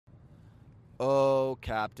Oh,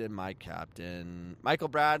 captain, my captain. Michael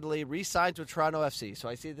Bradley re-signs with Toronto FC. So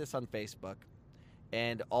I see this on Facebook.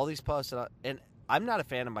 And all these posts. And I'm not a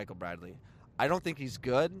fan of Michael Bradley. I don't think he's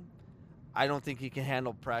good. I don't think he can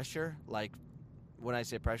handle pressure. Like, when I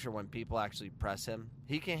say pressure, when people actually press him,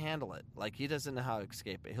 he can't handle it. Like, he doesn't know how to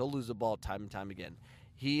escape it. He'll lose the ball time and time again.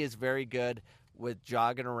 He is very good with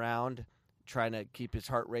jogging around, trying to keep his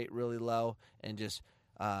heart rate really low, and just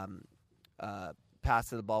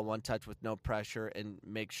passing the ball one touch with no pressure, and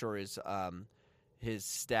make sure his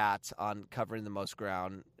stats on covering the most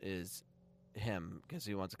ground is him, because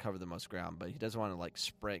he wants to cover the most ground, but he doesn't want to like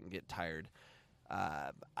sprint and get tired.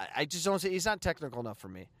 I just don't see. He's not technical enough for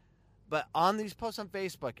me. But on these posts on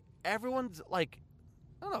Facebook, everyone's like,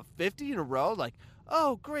 I don't know, 50 in a row. Like,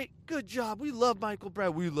 oh, great, good job. We love Michael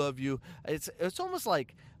Bradley. We love you. It's almost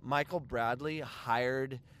like Michael Bradley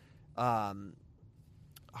hired one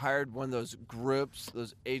of those groups,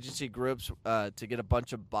 those agency groups, to get a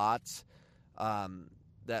bunch of bots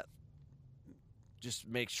that just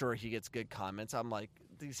make sure he gets good comments. I'm like,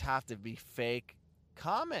 these have to be fake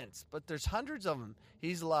comments, but there's hundreds of them.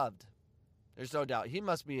 He's loved. There's no doubt. He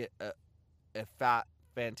must be a fat,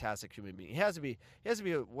 fantastic human being. He has to be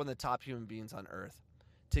one of the top human beings on earth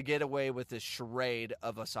to get away with this charade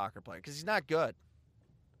of a soccer player, because he's not good.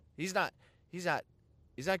 He's not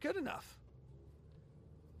good enough.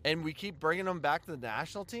 And we keep bringing him back to the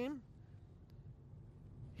national team.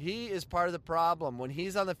 He is part of the problem. When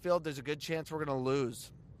he's on the field, there's a good chance we're going to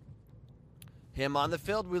lose. Him on the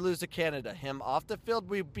field, we lose to Canada. Him off the field,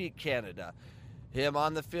 we beat Canada. Him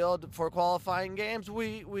on the field for qualifying games,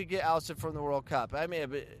 we get ousted from the World Cup. I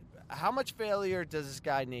mean, how much failure does this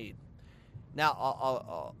guy need? Now,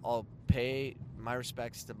 I'll pay my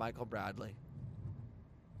respects to Michael Bradley.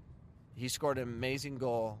 He scored an amazing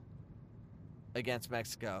goal against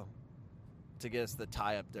Mexico to get us the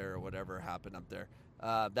tie up there, or whatever happened up there.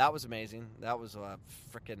 That was amazing. That was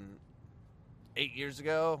freaking 8 years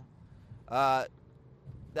ago. That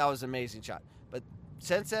was an amazing shot. But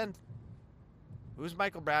since then, who's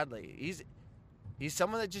Michael Bradley? He's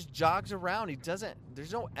someone that just jogs around.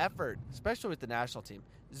 There's no effort, especially with the national team.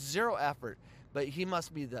 Zero effort. But he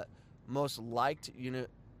must be the most liked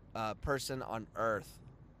person on earth.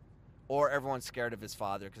 Or everyone's scared of his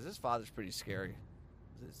father, because his father's pretty scary.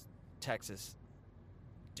 This Texas,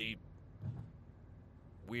 deep,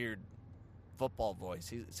 weird football voice.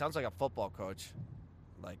 He sounds like a football coach,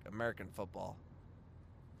 like American football.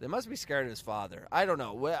 They must be scared of his father. I don't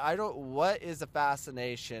know. What is the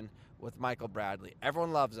fascination with Michael Bradley?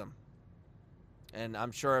 Everyone loves him. And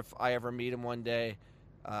I'm sure if I ever meet him one day,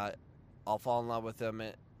 I'll fall in love with him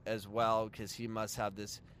as well, because he must have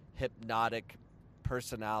this hypnotic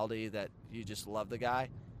personality that you just love the guy.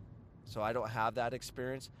 So I don't have that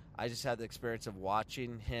experience. I just had the experience of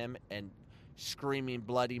watching him and screaming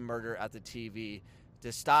bloody murder at the TV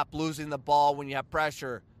to stop losing the ball when you have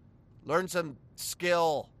pressure. Learn some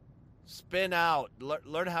skill. Spin out.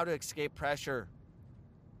 Learn how to escape pressure.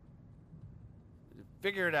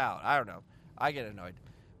 Figure it out. I don't know. I get annoyed.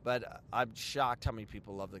 But I'm shocked how many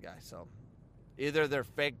people love the guy. So either they're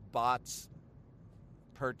fake bots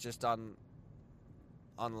purchased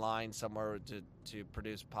online somewhere to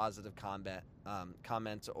produce positive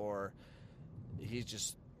comments, or he's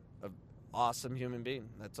just an awesome human being.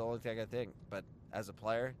 That's the only thing I think. But as a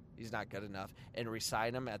player, he's not good enough. And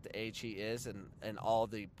resign him at the age he is, and all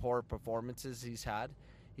the poor performances he's had,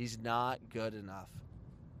 he's not good enough.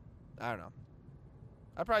 I don't know.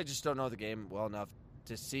 I probably just don't know the game well enough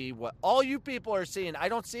to see what all you people are seeing. I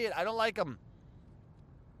don't see it. I don't like him.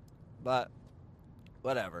 But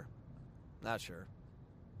whatever. Not sure.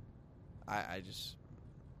 I just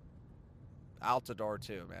Altidore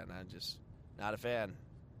too, man. I'm just not a fan.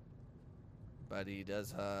 But he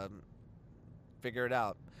does figure it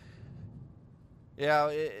out. Yeah,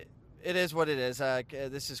 it is what it is.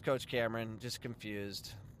 This is Coach Cameron, just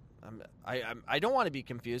confused. I don't want to be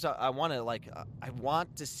confused. I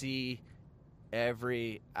want to see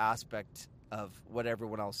every aspect of what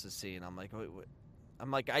everyone else is seeing. I'm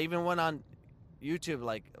like, I even went on YouTube,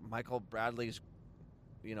 like Michael Bradley's,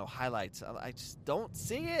 highlights. I just don't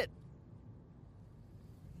see it.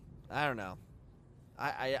 I don't know.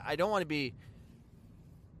 I don't want to be.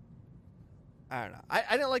 I don't know.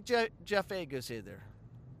 I didn't like Jeff Agus either.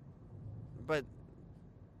 But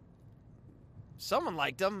someone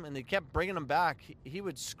liked him, and they kept bringing him back. He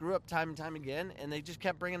would screw up time and time again, and they just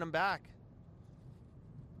kept bringing him back.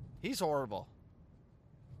 He's horrible.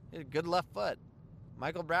 He had a good left foot.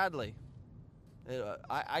 Michael Bradley.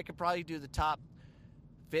 I could probably do the top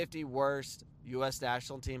 50 worst U.S.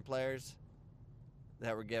 national team players.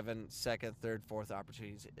 that were given second, third, fourth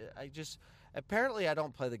opportunities. Apparently I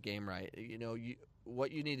don't play the game right.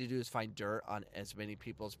 What you need to do is find dirt on as many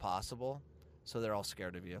people as possible, so they're all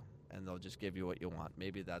scared of you and they'll just give you what you want.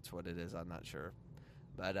 Maybe that's what it is. I'm not sure,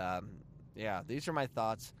 but yeah, these are my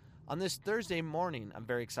thoughts on this Thursday morning. I'm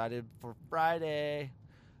very excited for Friday.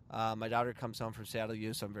 My daughter comes home from Seattle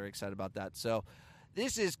U, so I'm very excited about that. So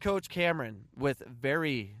this is Coach Cameron with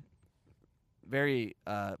very, very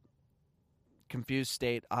confused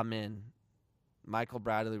state I'm in. Michael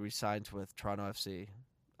Bradley resigns with Toronto FC.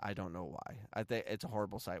 I don't know why. I think it's a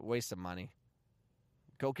horrible sight. Waste of money.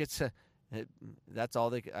 Go get some. That's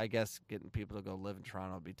all I guess getting people to go live in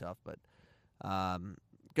Toronto would be tough. But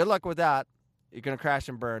good luck with that. You're going to crash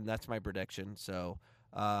and burn. That's my prediction. So,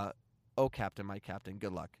 Captain, my captain,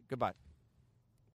 good luck. Goodbye.